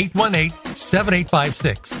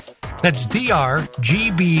 951-818-7856. That's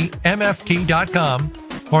drgbmft.com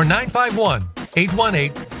or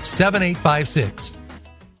 951-818-7856.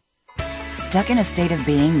 Stuck in a state of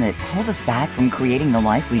being that holds us back from creating the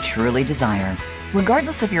life we truly desire?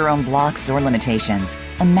 Regardless of your own blocks or limitations,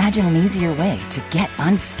 imagine an easier way to get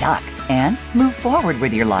unstuck and move forward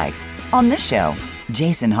with your life. On this show,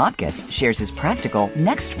 Jason Hopkins shares his practical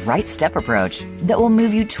next right step approach that will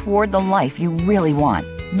move you toward the life you really want.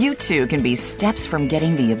 You too can be steps from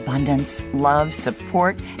getting the abundance, love,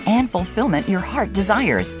 support, and fulfillment your heart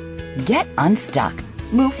desires. Get unstuck.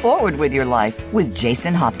 Move forward with your life with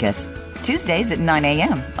Jason Hopkins. Tuesdays at 9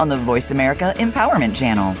 a.m. on the Voice America Empowerment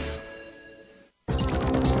Channel.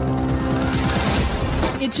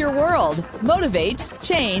 It's your world. Motivate,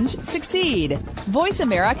 change, succeed.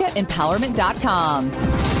 VoiceAmericaEmpowerment.com.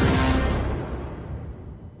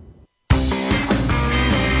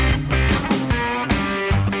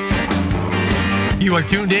 You are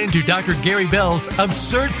tuned in to Dr. Gary Bell's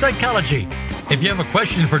Absurd Psychology. If you have a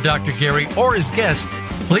question for Dr. Gary or his guest,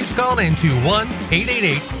 please call in to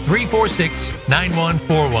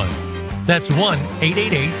 1-888-346-9141. That's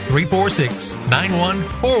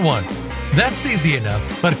 1-888-346-9141. That's easy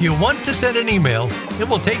enough, but if you want to send an email, it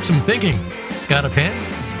will take some thinking. Got a pen?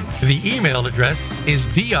 The email address is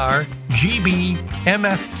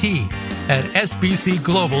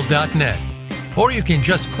drgbmft@sbcglobal.net. Or you can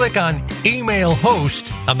just click on Email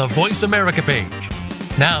Host on the Voice America page.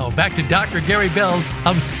 Now, back to Dr. Gary Bell's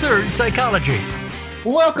Absurd Psychology.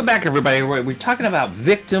 Welcome back, everybody. We're talking about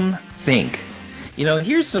victim think.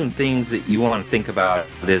 Here's some things that you want to think about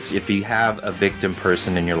this. If you have a victim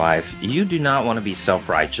person in your life, you do not want to be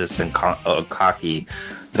self-righteous and cocky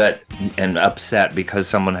and upset because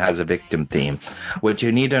someone has a victim theme. What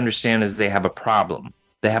you need to understand is they have a problem.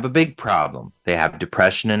 They have a big problem. They have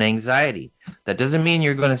depression and anxiety. That doesn't mean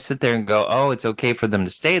you're going to sit there and go, oh, it's okay for them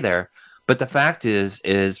to stay there. But the fact is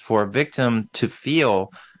for a victim to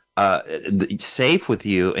feel safe with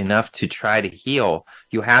you enough to try to heal,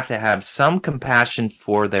 you have to have some compassion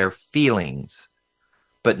for their feelings,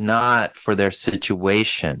 but not for their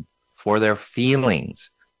situation, for their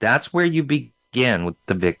feelings. That's where you begin with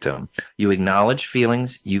the victim. You acknowledge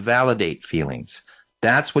feelings, you validate feelings.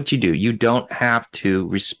 That's what you do. You don't have to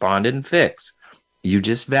respond and fix. You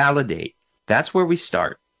just validate. That's where we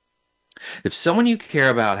start. If someone you care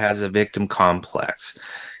about has a victim complex,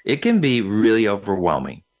 it can be really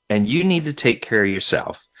overwhelming. And you need to take care of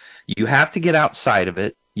yourself. You have to get outside of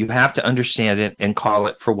it. You have to understand it and call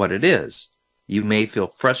it for what it is. You may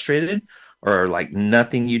feel frustrated or like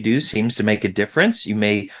nothing you do seems to make a difference. You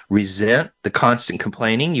may resent the constant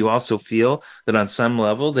complaining. You also feel that on some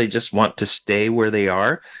level they just want to stay where they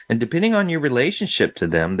are. And depending on your relationship to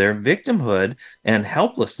them, their victimhood and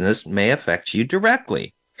helplessness may affect you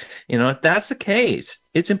directly. If that's the case,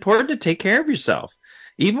 it's important to take care of yourself,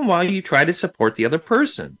 even while you try to support the other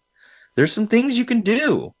person. There's some things you can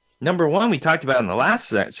do. Number one, we talked about in the last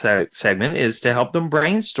segment, is to help them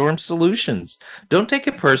brainstorm solutions. Don't take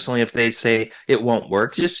it personally if they say it won't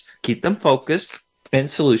work. Just keep them focused and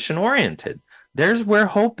solution-oriented. There's where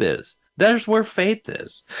hope is. There's where faith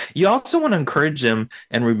is. You also want to encourage them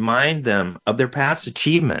and remind them of their past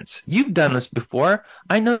achievements. You've done this before.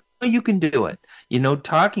 I know you can do it.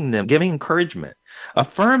 Talking to them, giving encouragement.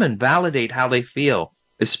 Affirm and validate how they feel,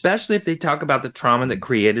 especially if they talk about the trauma that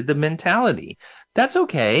created the mentality. That's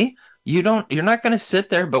okay. You're not going to sit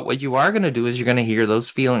there, but what you are going to do is you're going to hear those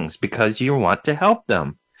feelings because you want to help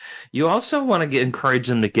them. You also want to encourage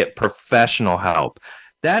them to get professional help.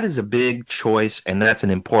 That is a big choice, and that's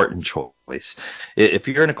an important choice. If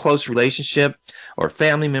you're in a close relationship or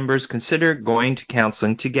family members, consider going to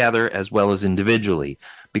counseling together as well as individually,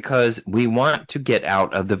 because we want to get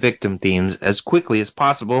out of the victim themes as quickly as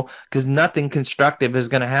possible, because nothing constructive is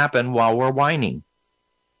going to happen while we're whining.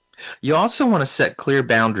 You also want to set clear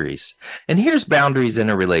boundaries. And here's boundaries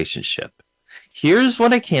in a relationship. Here's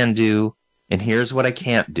what I can do, and here's what I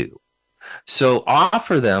can't do. So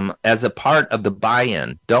offer them as a part of the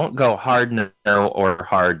buy-in. Don't go hard no or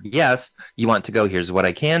hard yes. You want to go, here's what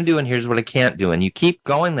I can do, and here's what I can't do. And you keep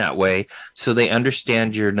going that way so they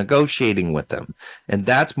understand you're negotiating with them. And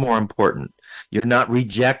that's more important. You're not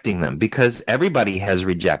rejecting them, because everybody has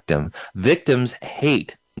rejected them. Victims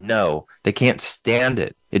hate no. They can't stand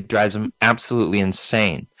it. It drives them absolutely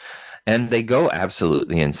insane. And they go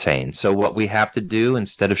absolutely insane. So what we have to do,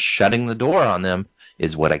 instead of shutting the door on them,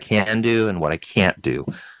 is what I can do and what I can't do.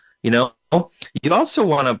 You also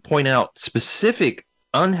want to point out specific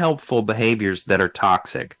unhelpful behaviors that are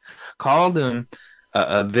toxic. Call them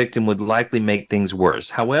a victim would likely make things worse.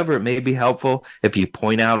 However, it may be helpful if you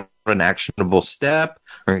point out an actionable step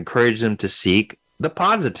or encourage them to seek the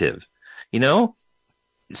positive.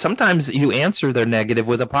 Sometimes you answer their negative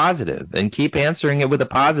with a positive and keep answering it with a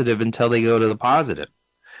positive until they go to the positive.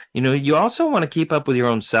 You also want to keep up with your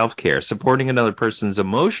own self-care. Supporting another person's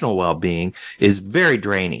emotional well-being is very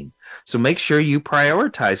draining. So make sure you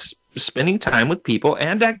prioritize spending time with people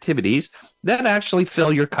and activities that actually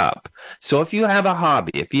fill your cup. So if you have a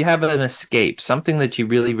hobby, if you have an escape, something that you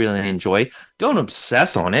really, really enjoy, don't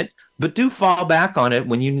obsess on it, but do fall back on it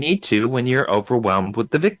when you need to, when you're overwhelmed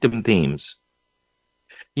with the victim themes.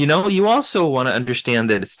 You also want to understand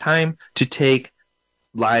that it's time to take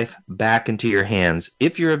life back into your hands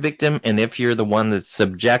if you're a victim and if you're the one that's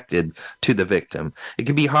subjected to the victim. It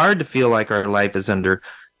can be hard to feel like our life is under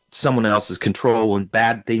someone else's control when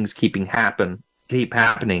bad things keep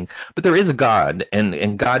happening. But there is a God,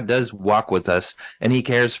 and God does walk with us, and he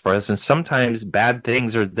cares for us. And sometimes bad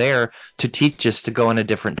things are there to teach us to go in a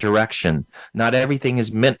different direction. Not everything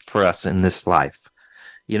is meant for us in this life.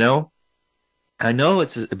 I know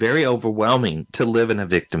it's very overwhelming to live in a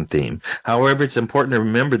victim theme. However, it's important to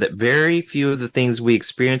remember that very few of the things we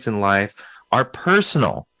experience in life are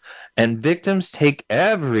personal, and victims take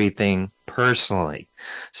everything personally.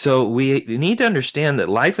 So we need to understand that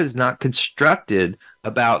life is not constructed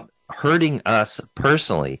about hurting us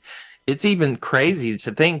personally. It's even crazy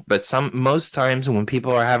to think, but most times when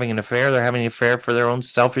people are having an affair, they're having an affair for their own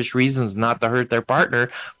selfish reasons, not to hurt their partner,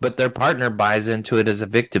 but their partner buys into it as a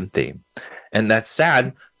victim theme. And that's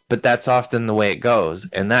sad, but that's often the way it goes,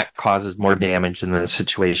 and that causes more damage than the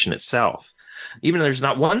situation itself. Even though there's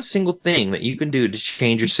not one single thing that you can do to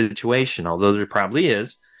change your situation, although there probably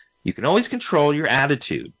is, you can always control your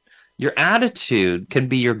attitude. Your attitude can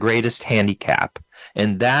be your greatest handicap,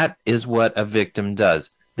 and that is what a victim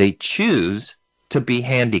does. They choose to be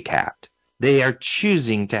handicapped. They are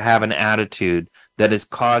choosing to have an attitude that is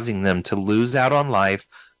causing them to lose out on life,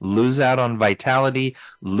 lose out on vitality,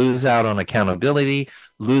 lose out on accountability,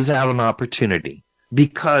 lose out on opportunity,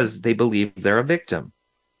 because they believe they're a victim.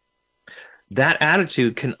 That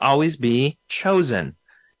attitude can always be chosen,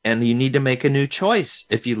 and you need to make a new choice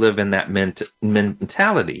if you live in that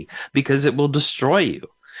mentality, because it will destroy you.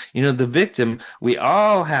 The victim, we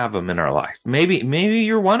all have them in our life. Maybe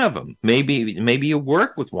you're one of them. Maybe you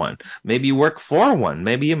work with one. Maybe you work for one.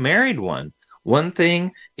 Maybe you married one. One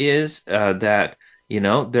thing is that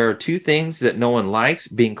there are two things that no one likes: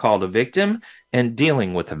 being called a victim and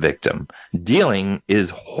dealing with a victim. Dealing is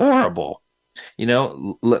horrible.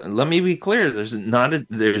 Let me be clear. There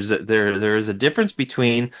is a difference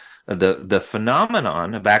between the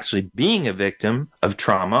phenomenon of actually being a victim of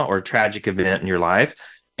trauma or tragic event in your life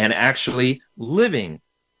and actually living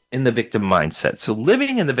in the victim mindset. So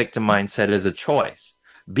living in the victim mindset is a choice.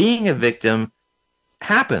 Being a victim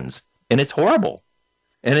happens, and it's horrible.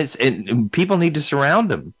 And people need to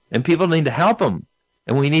surround them, and people need to help them,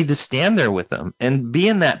 and we need to stand there with them and be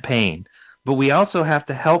in that pain. But we also have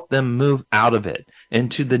to help them move out of it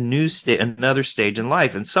into the new state, another stage in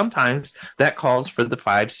life. And sometimes that calls for the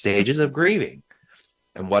 5 stages of grieving.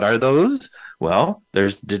 And what are those? Well,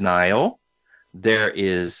 there's denial, there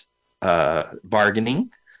is bargaining,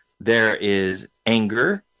 there is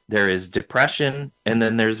anger, there is depression, and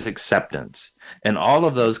then there's acceptance. And all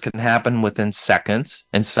of those can happen within seconds,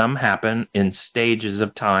 and some happen in stages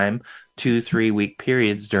of time, 2-3 week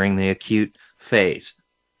periods during the acute phase.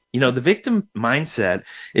 The victim mindset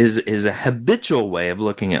is a habitual way of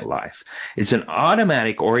looking at life. It's an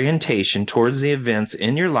automatic orientation towards the events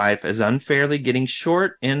in your life as unfairly getting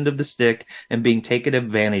short end of the stick and being taken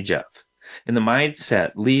advantage of. And the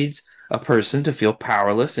mindset leads a person to feel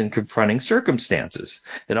powerless in confronting circumstances.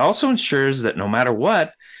 It also ensures that no matter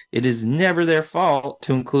what, it is never their fault,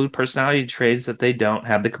 to include personality traits that they don't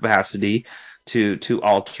have the capacity to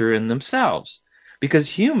alter in themselves. Because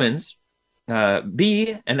humans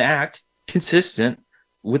be and act consistent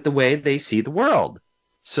with the way they see the world.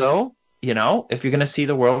 So, if you're going to see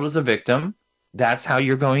the world as a victim, that's how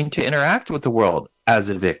you're going to interact with the world as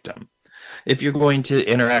a victim. If you're going to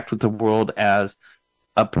interact with the world as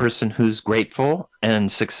a person who's grateful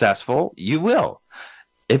and successful, you will.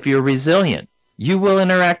 If you're resilient, you will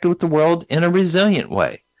interact with the world in a resilient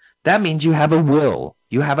way. That means you have a will,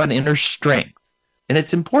 you have an inner strength. And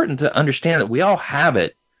it's important to understand that we all have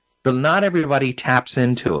it, but not everybody taps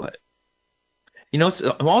into it. It's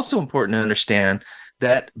also important to understand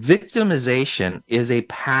that victimization is a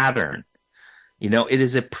pattern. It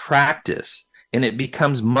is a practice, and it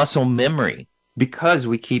becomes muscle memory because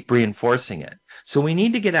we keep reinforcing it. So we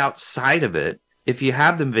need to get outside of it. If you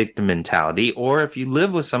have the victim mentality, or if you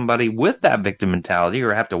live with somebody with that victim mentality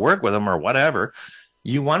or have to work with them or whatever,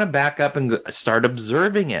 you want to back up and start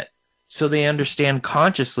observing it, so they understand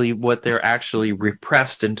consciously what they're actually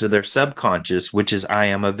repressed into their subconscious, which is, I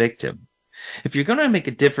am a victim. If you're going to make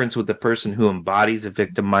a difference with the person who embodies a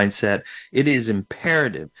victim mindset, it is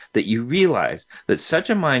imperative that you realize that such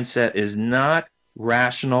a mindset is not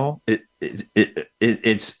rational.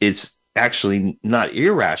 It's actually not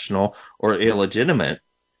irrational or illegitimate,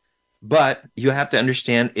 but you have to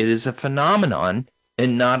understand it is a phenomenon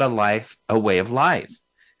and not a way of life.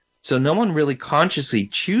 So no one really consciously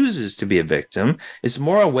chooses to be a victim. It's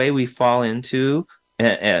more a way we fall into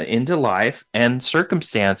life and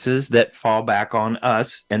circumstances that fall back on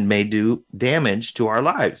us and may do damage to our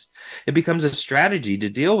lives. It becomes a strategy to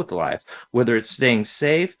deal with life, whether it's staying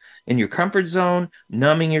safe in your comfort zone,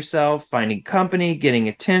 numbing yourself, finding company, getting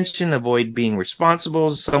attention, avoid being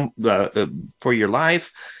responsible for your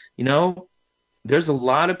life. There's a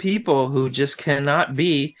lot of people who just cannot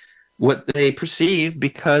be what they perceive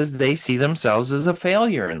because they see themselves as a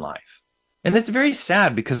failure in life. And it's very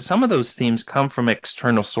sad because some of those themes come from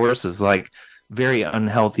external sources, like very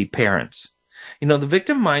unhealthy parents. The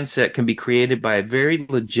victim mindset can be created by very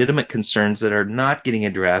legitimate concerns that are not getting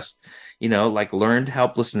addressed, like learned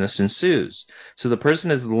helplessness ensues. So the person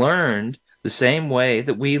has learned the same way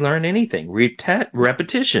that we learn anything,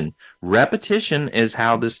 repetition. Repetition is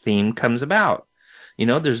how this theme comes about.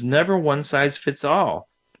 There's never one size fits all.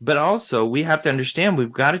 But also, we have to understand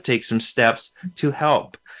we've got to take some steps to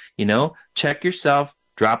help. Check yourself,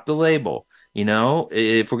 drop the label.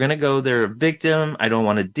 If we're going to go, they're a victim, I don't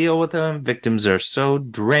want to deal with them. Victims are so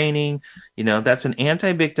draining. That's an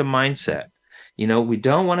anti-victim mindset. We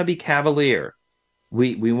don't want to be cavalier.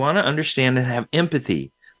 We want to understand and have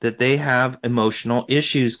empathy that they have emotional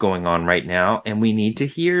issues going on right now, and we need to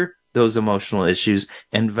hear those emotional issues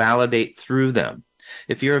and validate through them.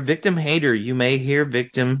 If you're a victim hater, you may hear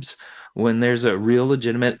victims when there's a real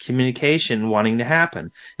legitimate communication wanting to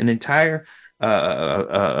happen. An entire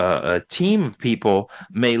a team of people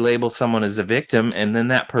may label someone as a victim, and then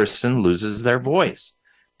that person loses their voice.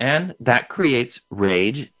 And that creates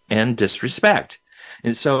rage and disrespect.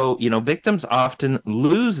 And so, victims often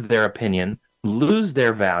lose their opinion, lose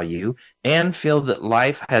their value, and feel that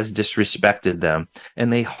life has disrespected them.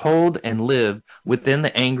 And they hold and live within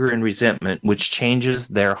the anger and resentment, which changes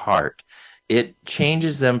their heart. It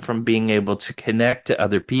changes them from being able to connect to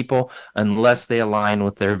other people unless they align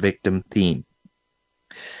with their victim theme.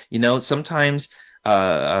 Sometimes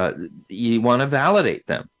you want to validate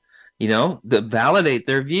them. validate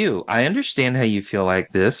their view. I understand how you feel like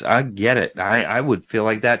this. I get it. I would feel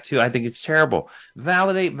like that too. I think it's terrible.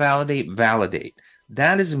 Validate, validate, validate.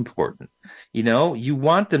 That is important. You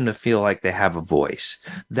want them to feel like they have a voice.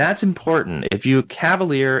 That's important. If you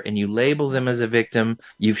cavalier and you label them as a victim,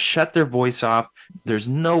 you've shut their voice off. There's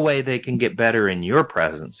no way they can get better in your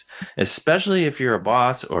presence, especially if you're a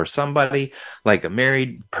boss or somebody like a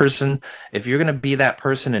married person. If you're going to be that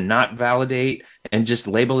person and not validate and just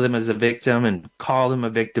label them as a victim and call them a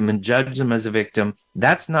victim and judge them as a victim,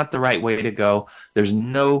 that's not the right way to go. There's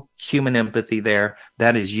no human empathy there.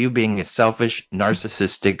 That is you being a selfish,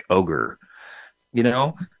 narcissistic ogre.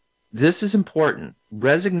 This is important.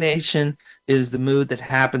 Resignation is the mood that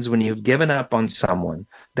happens when you've given up on someone.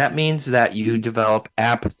 That means that you develop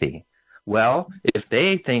apathy. Well, if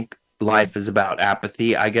they think life is about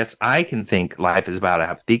apathy, I guess I can think life is about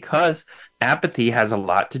apathy, because apathy has a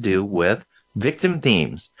lot to do with victim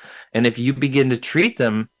themes. And if you begin to treat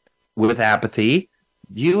them with apathy,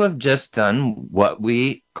 you have just done what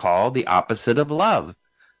we call the opposite of love.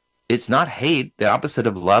 It's not hate. The opposite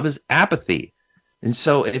of love is apathy. And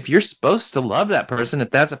so if you're supposed to love that person,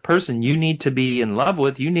 if that's a person you need to be in love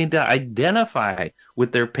with, you need to identify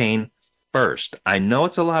with their pain first. I know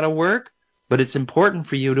it's a lot of work, but it's important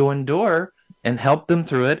for you to endure and help them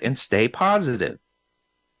through it and stay positive.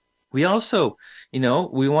 We also,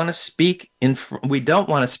 we want to speak we don't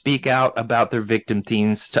want to speak out about their victim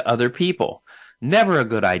themes to other people. Never a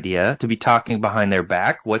good idea to be talking behind their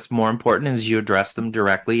back. What's more important is you address them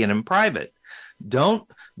directly and in private. Don't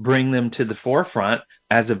bring them to the forefront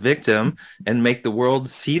as a victim and make the world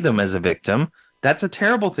see them as a victim. That's a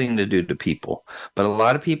terrible thing to do to people. But a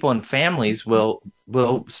lot of people and families will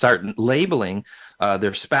start labeling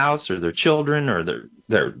their spouse or their children or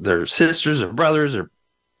their sisters or brothers or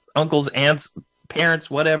uncles, aunts, parents,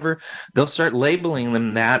 whatever. They'll start labeling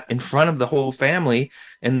them that in front of the whole family,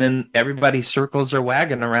 and then everybody circles their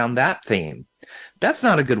wagon around that theme. That's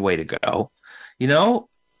not a good way to go.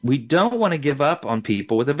 We don't want to give up on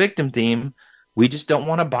people with a victim theme. We just don't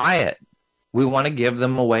want to buy it. We want to give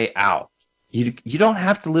them a way out. You don't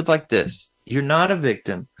have to live like this. You're not a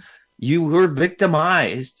victim. You were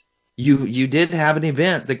victimized. You did have an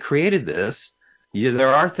event that created this. There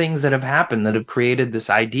are things that have happened that have created this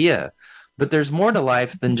idea. But there's more to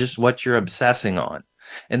life than just what you're obsessing on.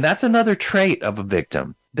 And that's another trait of a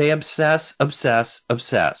victim. They obsess, obsess,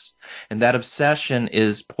 obsess. And that obsession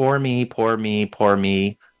is poor me, poor me, poor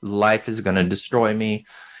me. Life is going to destroy me.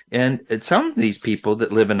 And some of these people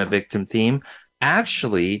that live in a victim theme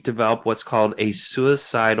actually develop what's called a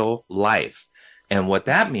suicidal life. And what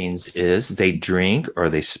that means is they drink or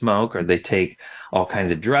they smoke or they take all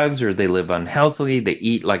kinds of drugs or they live unhealthily. They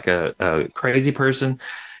eat like a crazy person.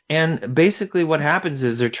 And basically what happens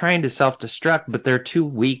is they're trying to self-destruct, but they're too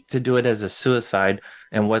weak to do it as a suicide.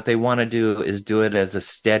 And what they want to do is do it as a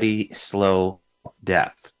steady, slow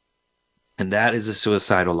death. And that is a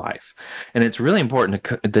suicidal life. And it's really important.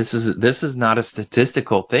 This is not a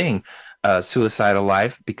statistical thing, suicidal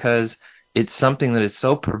life, because it's something that is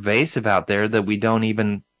so pervasive out there that we don't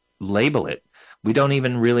even label it. We don't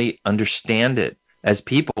even really understand it as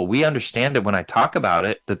people. We understand it when I talk about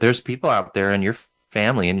it, that there's people out there in your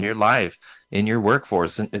family, in your life, in your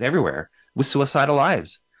workforce, and everywhere with suicidal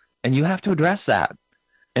lives. And you have to address that.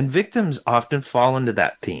 And victims often fall into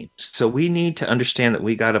that theme. So we need to understand that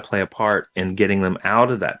we got to play a part in getting them out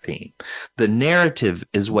of that theme. The narrative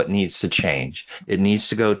is what needs to change. It needs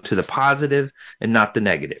to go to the positive and not the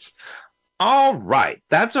negative. All right.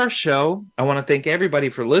 That's our show. I want to thank everybody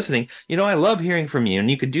for listening. I love hearing from you, and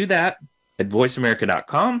you can do that at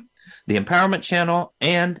voiceamerica.com, the Empowerment Channel,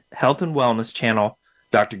 and Health and Wellness Channel,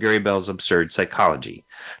 Dr. Gary Bell's Absurd Psychology.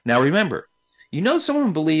 Now, remember,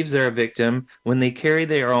 someone believes they're a victim when they carry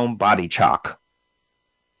their own body chalk.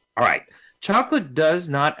 All right. Chocolate does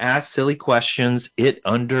not ask silly questions. It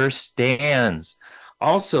understands.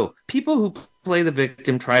 Also, people who play the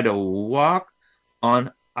victim try to walk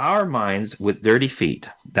on our minds with dirty feet.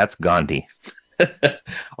 That's Gandhi.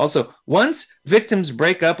 Also, once victims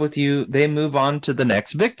break up with you, they move on to the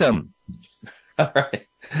next victim. All right.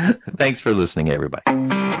 Thanks for listening, everybody.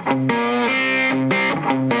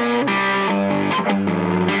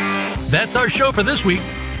 That's our show for this week.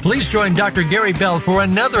 Please join Dr. Gary Bell for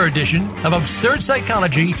another edition of Absurd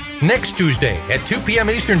Psychology next Tuesday at 2 p.m.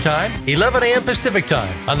 Eastern Time, 11 a.m. Pacific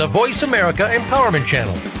Time on the Voice America Empowerment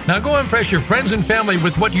Channel. Now go impress your friends and family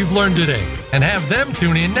with what you've learned today and have them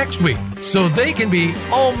tune in next week so they can be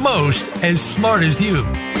almost as smart as you.